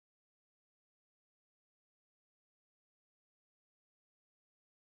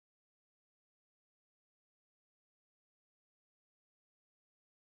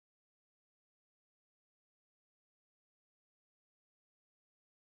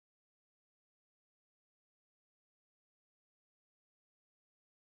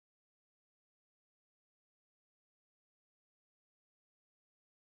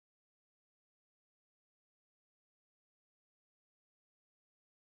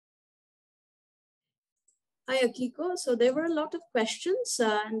Hi, Akiko. So there were a lot of questions,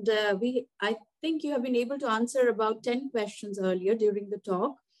 and I think you have been able to answer about 10 questions earlier during the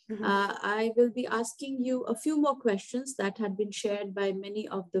talk. I will be asking you a few more questions that had been shared by many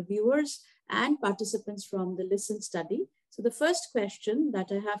of the viewers and participants from the LISTEN study. So the first question that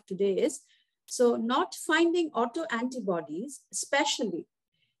I have today is, so not finding autoantibodies especially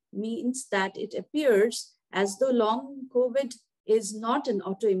means that it appears as though long COVID is not an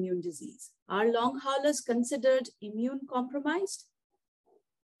autoimmune disease. Are long haulers considered immune compromised?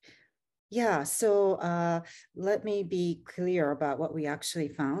 Yeah, so let me be clear about what we actually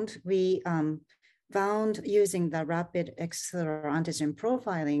found. We found using the rapid extracellular antigen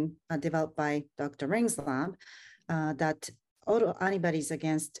profiling developed by Dr. Ring's lab that autoantibodies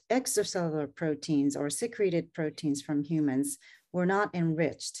against extracellular proteins or secreted proteins from humans were not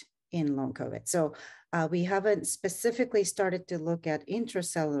enriched in long COVID. So we haven't specifically started to look at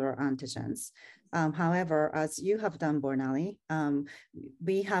intracellular antigens. However, as you have done, Bornali,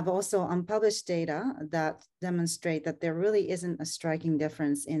 we have also unpublished data that demonstrate that there really isn't a striking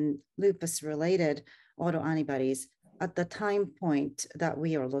difference in lupus-related autoantibodies at the time point that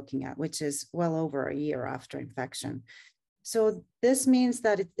we are looking at, which is well over a year after infection. So this means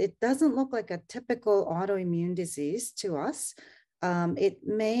that it doesn't look like a typical autoimmune disease to us. It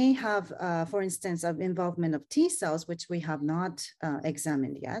may have, for instance, of involvement of T cells, which we have not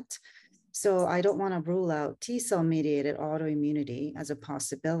examined yet. So I don't want to rule out T cell mediated autoimmunity as a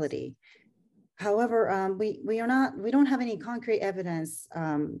possibility. However, we don't have any concrete evidence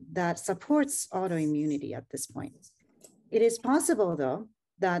that supports autoimmunity at this point. It is possible, though,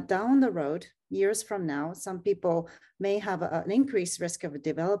 that down the road, years from now, some people may have an increased risk of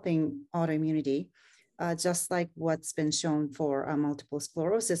developing autoimmunity, just like what's been shown for multiple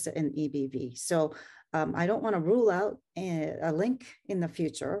sclerosis in EBV. So I don't want to rule out a link in the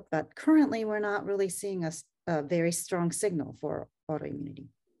future, but currently we're not really seeing a very strong signal for autoimmunity.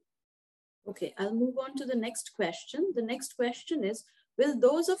 Okay, I'll move on to the next question. The next question is, will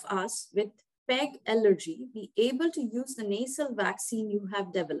those of us with PEG allergy be able to use the nasal vaccine you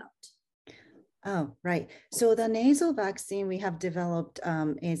have developed? Oh, right. So the nasal vaccine we have developed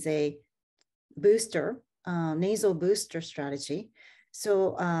is a booster, nasal booster strategy.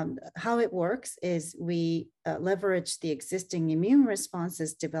 So how it works is we leverage the existing immune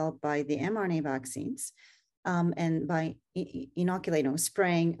responses developed by the mRNA vaccines and by inoculating,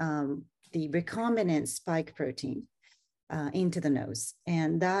 spraying the recombinant spike protein into the nose.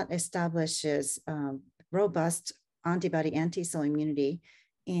 And that establishes robust antibody anti-cell immunity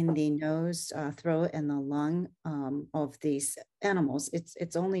in the nose, throat, and the lung of these animals.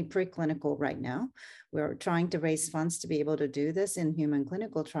 It's only preclinical right now. We're trying to raise funds to be able to do this in human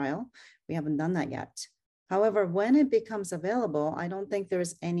clinical trial. We haven't done that yet. However, when it becomes available, I don't think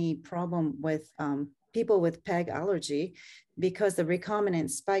there's any problem with people with PEG allergy because the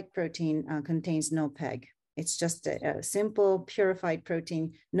recombinant spike protein contains no PEG. It's just a simple purified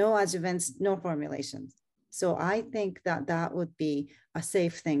protein, no adjuvants, no formulations. So I think that that would be a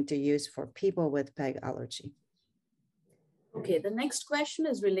safe thing to use for people with PEG allergy. Okay, the next question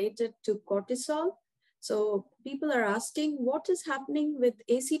is related to cortisol. So people are asking, what is happening with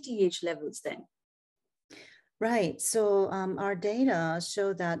ACTH levels then? Right, so our data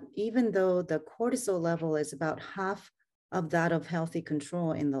show that even though the cortisol level is about half of that of healthy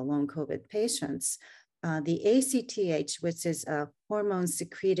control in the long COVID patients, the ACTH, which is a hormone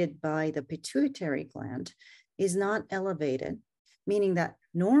secreted by the pituitary gland, is not elevated, meaning that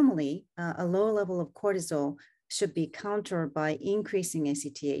normally a low level of cortisol should be countered by increasing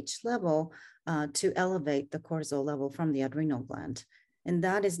ACTH level to elevate the cortisol level from the adrenal gland. And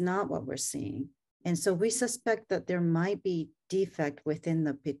that is not what we're seeing. And so we suspect that there might be defect within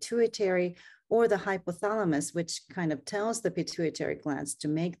the pituitary or the hypothalamus, which kind of tells the pituitary glands to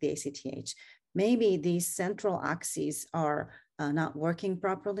make the ACTH. Maybe these central axes are not working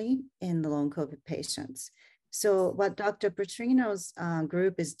properly in the long COVID patients. So what Dr. Petrino's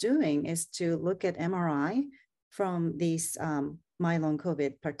group is doing is to look at MRI from these my long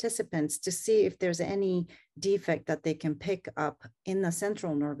COVID participants to see if there's any defect that they can pick up in the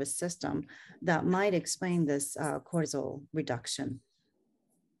central nervous system that might explain this cortisol reduction.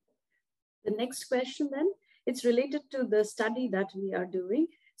 The next question then, it's related to the study that we are doing.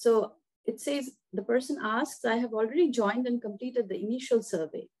 So it says, the person asks, I have already joined and completed the initial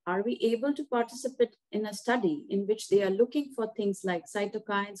survey. Are we able to participate in a study in which they are looking for things like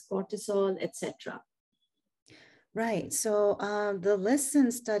cytokines, cortisol, etc.? Right. So the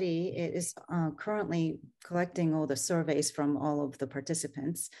LISTEN study is currently collecting all the surveys from all of the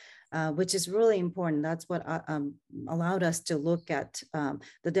participants. which is really important. That's what allowed us to look at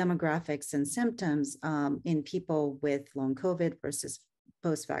the demographics and symptoms in people with long COVID versus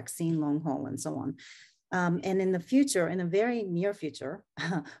post-vaccine long haul and so on. And in the future, in the very near future,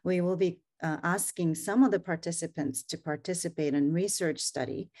 we will be asking some of the participants to participate in research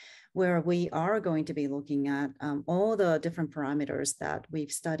study where we are going to be looking at all the different parameters that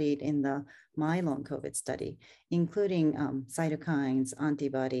we've studied in the my long COVID study, including cytokines,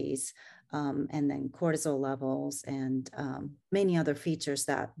 antibodies, and then cortisol levels and many other features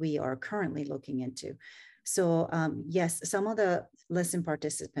that we are currently looking into. So yes, some of the lesson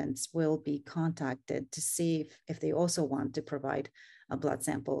participants will be contacted to see if they also want to provide blood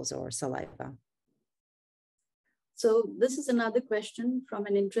samples or saliva. So this is another question from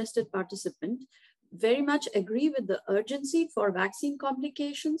an interested participant. Very much agree with the urgency for vaccine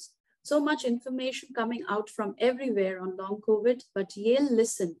complications. So much information coming out from everywhere on long COVID, but Yale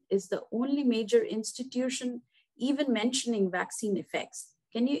Listen is the only major institution even mentioning vaccine effects.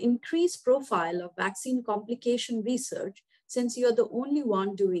 Can you increase profile of vaccine complication research since you're the only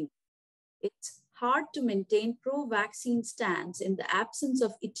one doing it? It's hard to maintain pro-vaccine stance in the absence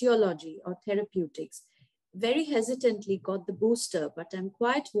of etiology or therapeutics. Very hesitantly got the booster, but I'm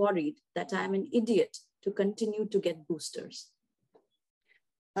quite worried that I'm an idiot to continue to get boosters.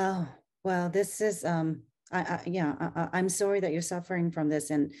 Oh, well, this is, I'm sorry that you're suffering from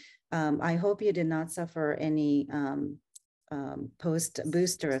this. And I hope you did not suffer any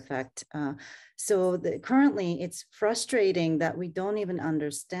post-booster effect. Currently, it's frustrating that we don't even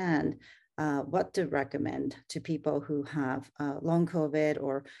understand what to recommend to people who have long COVID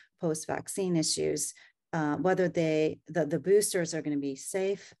or post-vaccine issues, whether the boosters are going to be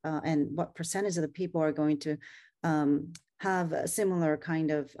safe and what percentage of the people are going to have a similar kind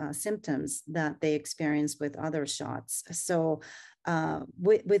of symptoms that they experience with other shots. So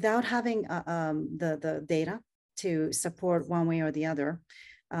without having the data to support one way or the other,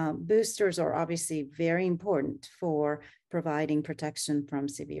 boosters are obviously very important for providing protection from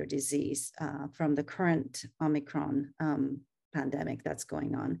severe disease from the current Omicron pandemic that's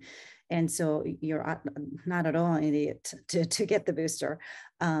going on. And so you're not at all an idiot to get the booster.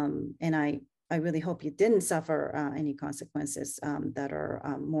 And I really hope you didn't suffer any consequences that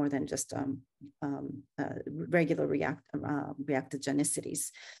are more than just regular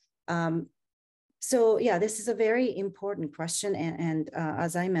reactogenicities. So yeah, this is a very important question. And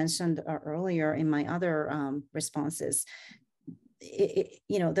as I mentioned earlier in my other responses,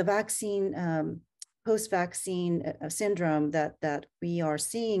 the vaccine, post-vaccine syndrome that we are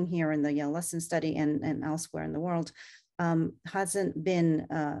seeing here in the Yale Lesson study and elsewhere in the world hasn't been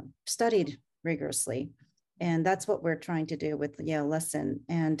studied rigorously. And that's what we're trying to do with Yale Lesson.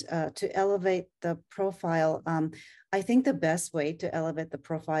 And to elevate the profile, I think the best way to elevate the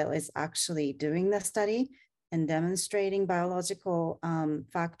profile is actually doing the study and demonstrating biological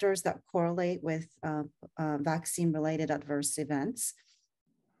factors that correlate with vaccine-related adverse events.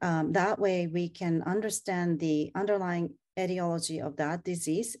 That way we can understand the underlying etiology of that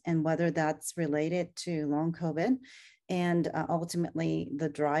disease and whether that's related to long COVID and ultimately the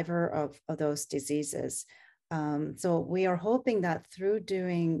driver of those diseases. So we are hoping that through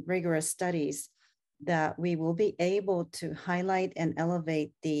doing rigorous studies that we will be able to highlight and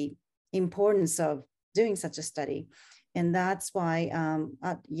elevate the importance of doing such a study. And that's why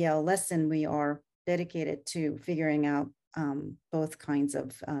at Yale Lesson, we are dedicated to figuring out both kinds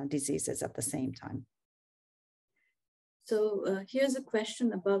of diseases at the same time. So here's a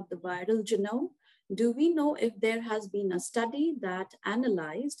question about the viral genome. Do we know if there has been a study that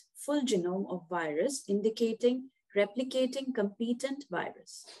analyzed full genome of virus indicating replicating competent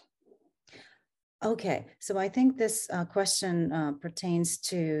virus? Okay, so I think this question pertains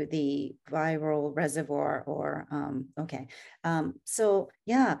to the viral reservoir or, so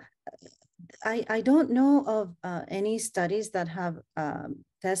yeah, I don't know of any studies that have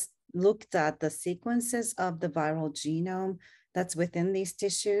looked at the sequences of the viral genome that's within these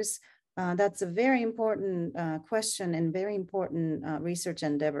tissues. That's a very important question and very important research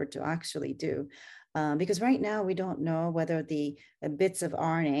endeavor to actually do. Because right now we don't know whether the bits of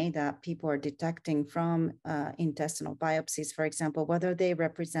RNA that people are detecting from intestinal biopsies, for example, whether they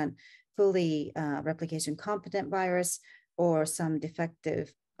represent fully replication competent virus or some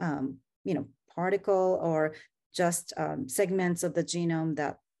defective, particle or just segments of the genome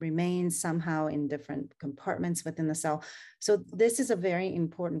that remain somehow in different compartments within the cell. So this is a very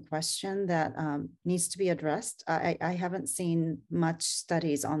important question that needs to be addressed. I haven't seen much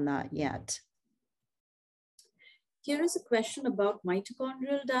studies on that yet. Here is a question about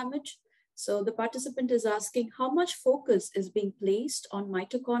mitochondrial damage. So the participant is asking how much focus is being placed on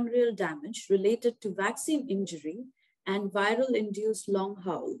mitochondrial damage related to vaccine injury and viral-induced long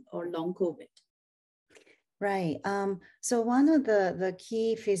haul or long COVID. Right. So one of the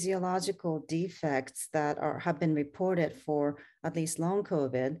key physiological defects that have been reported for at least long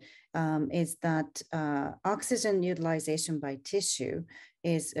COVID is that oxygen utilization by tissue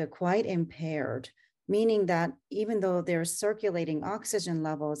is quite impaired, meaning that even though there's circulating oxygen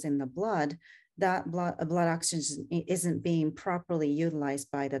levels in the blood, that blood oxygen isn't being properly utilized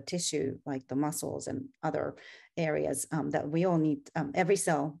by the tissue, like the muscles and other areas that we all need. Every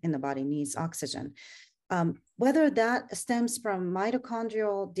cell in the body needs oxygen. Whether that stems from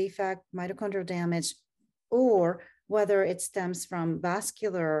mitochondrial defect, mitochondrial damage, or whether it stems from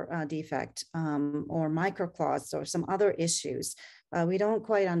vascular defect or microclots or some other issues, we don't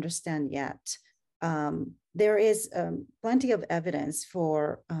quite understand yet. There is plenty of evidence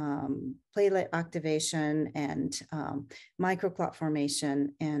for platelet activation and microclot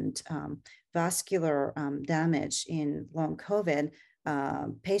formation and vascular damage in long COVID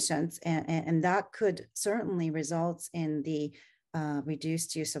patients, and that could certainly result in the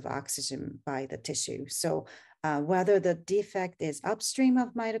reduced use of oxygen by the tissue. So whether the defect is upstream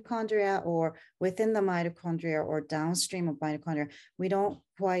of mitochondria or within the mitochondria or downstream of mitochondria, we don't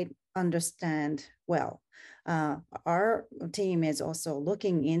quite understand well. Our team is also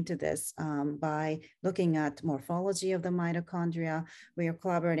looking into this by looking at morphology of the mitochondria. We are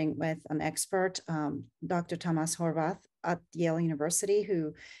collaborating with an expert, Dr. Thomas Horvath at Yale University,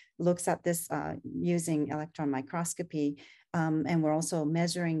 who looks at this using electron microscopy. And we're also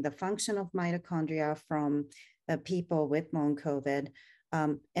measuring the function of mitochondria from people with long COVID.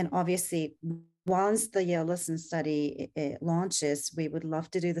 And obviously, once the Yale Listen study launches, we would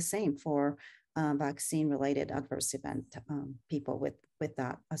love to do the same for vaccine-related adverse event people with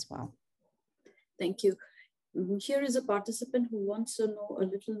that as well. Thank you. Here is a participant who wants to know a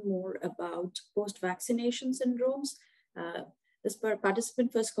little more about post-vaccination syndromes. This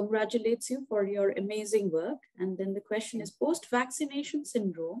participant first congratulates you for your amazing work. And then the question is, post-vaccination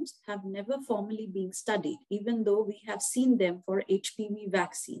syndromes have never formally been studied, even though we have seen them for HPV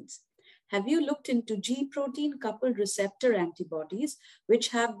vaccines. Have you looked into G protein coupled receptor antibodies, which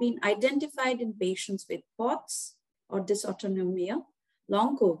have been identified in patients with POTS or dysautonomia,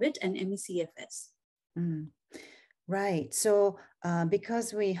 long COVID, and MECFS? Right. So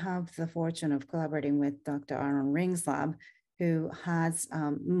because we have the fortune of collaborating with Dr. Aaron Ring's lab, who has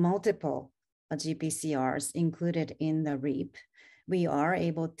multiple GPCRs included in the REAP, we are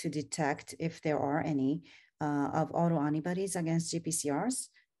able to detect if there are any of autoantibodies against GPCRs.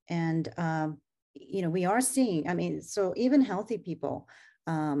 And, we are seeing, so even healthy people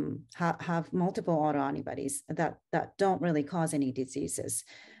have multiple autoantibodies that don't really cause any diseases.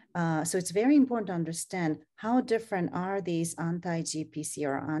 So it's very important to understand how different are these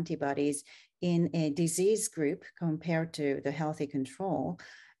anti-GPCR antibodies in a disease group compared to the healthy control.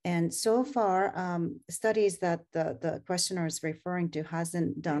 And so far, studies that the questioner is referring to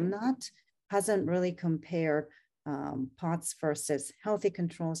hasn't done that, hasn't really compared POTS versus healthy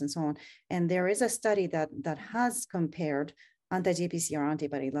controls and so on. And there is a study that has compared anti-GPCR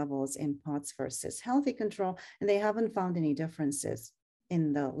antibody levels in POTS versus healthy control, and they haven't found any differences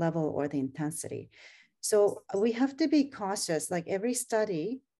in the level or the intensity. So we have to be cautious. Like every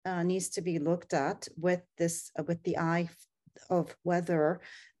study needs to be looked at with the eye of whether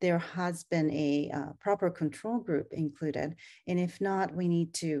there has been a proper control group included. And if not, we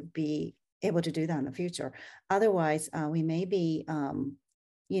need to be able to do that in the future. Otherwise, we may be,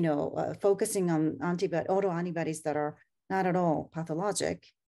 focusing on autoantibodies that are not at all pathologic.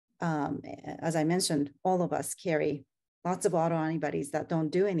 As I mentioned, all of us carry lots of autoantibodies that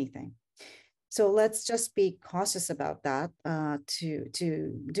don't do anything. So let's just be cautious about that to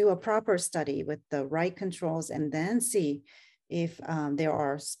do a proper study with the right controls and then see if there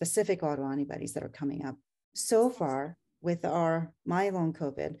are specific autoantibodies that are coming up. So far, with my long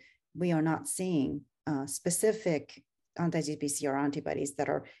COVID, we are not seeing specific anti-GPCR antibodies that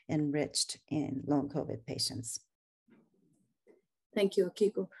are enriched in long COVID patients. Thank you,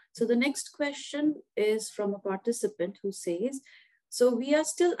 Akiko. So the next question is from a participant who says, so we are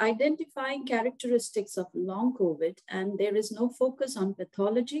still identifying characteristics of long COVID and there is no focus on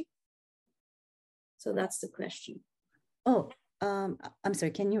pathology? So that's the question. Oh, I'm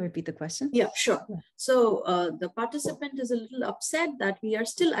sorry, can you repeat the question? Yeah, sure. So the participant is a little upset that we are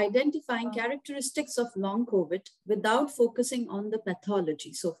still identifying characteristics of long COVID without focusing on the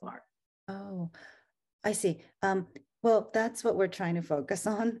pathology so far. Oh, I see. Well, that's what we're trying to focus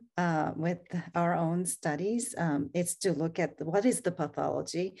on with our own studies. It's to look at what is the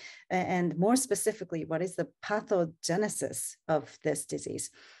pathology and more specifically, what is the pathogenesis of this disease,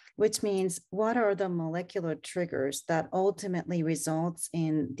 which means what are the molecular triggers that ultimately results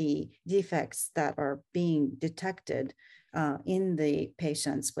in the defects that are being detected in the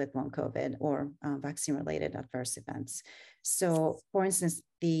patients with long COVID or vaccine-related adverse events. So, for instance,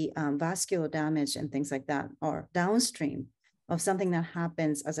 the vascular damage and things like that are downstream of something that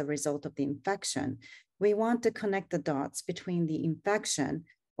happens as a result of the infection. We want to connect the dots between the infection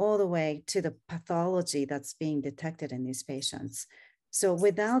all the way to the pathology that's being detected in these patients. So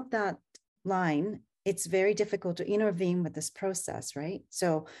without that line, it's very difficult to intervene with this process, right?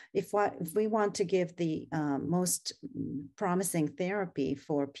 So if we want to give the most promising therapy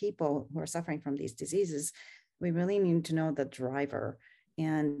for people who are suffering from these diseases, we really need to know the driver.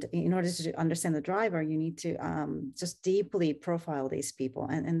 And in order to understand the driver, you need to just deeply profile these people.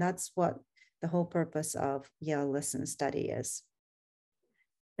 And that's what the whole purpose of Yale Listen study is.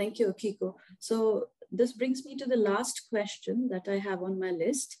 Thank you, Akiko. So this brings me to the last question that I have on my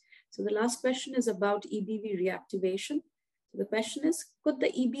list. So the last question is about EBV reactivation. So the question is, could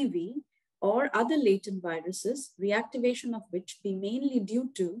the EBV or other latent viruses, reactivation of which be mainly due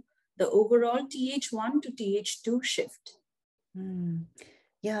to the overall Th1 to Th2 shift?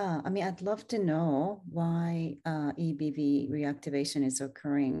 Yeah, I mean, I'd love to know why EBV reactivation is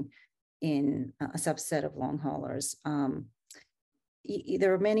occurring in a subset of long haulers.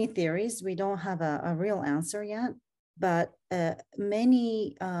 There are many theories. We don't have a real answer yet, but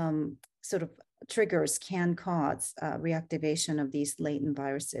many sort of triggers can cause reactivation of these latent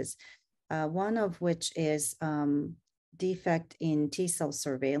viruses. One of which is defect in T cell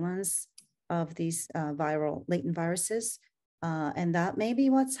surveillance of these viral latent viruses. And that may be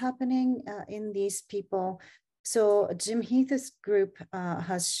what's happening in these people. So Jim Heath's group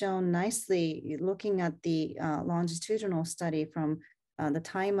has shown nicely, looking at the longitudinal study from the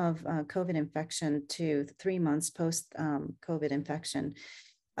time of COVID infection to 3 months post COVID infection,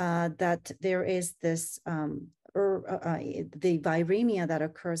 that there is this, the viremia that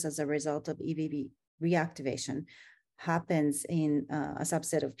occurs as a result of EBV reactivation happens in a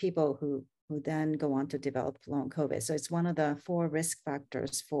subset of people who then go on to develop long COVID. So it's one of the 4 risk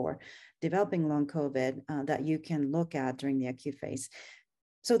factors for developing long COVID that you can look at during the acute phase.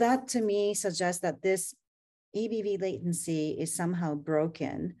 So that to me suggests that this EBV latency is somehow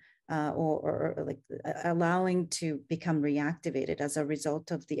broken or like allowing to become reactivated as a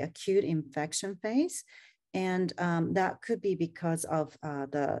result of the acute infection phase. And that could be because of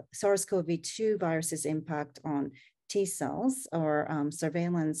the SARS-CoV-2 virus's impact on T cells or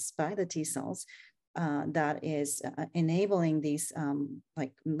surveillance by the T cells that is enabling these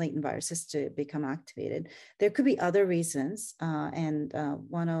like latent viruses to become activated. There could be other reasons. And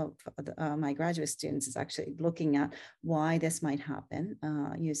one of my graduate students is actually looking at why this might happen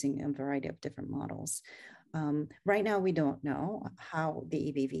using a variety of different models. Right now, we don't know how the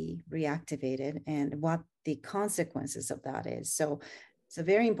EBV reactivated and what the consequences of that is. So it's a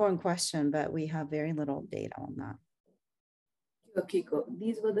very important question, but we have very little data on that. Akiko,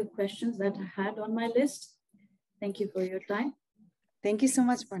 these were the questions that I had on my list. Thank you for your time. Thank you so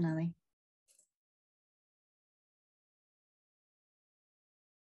much, Barnali.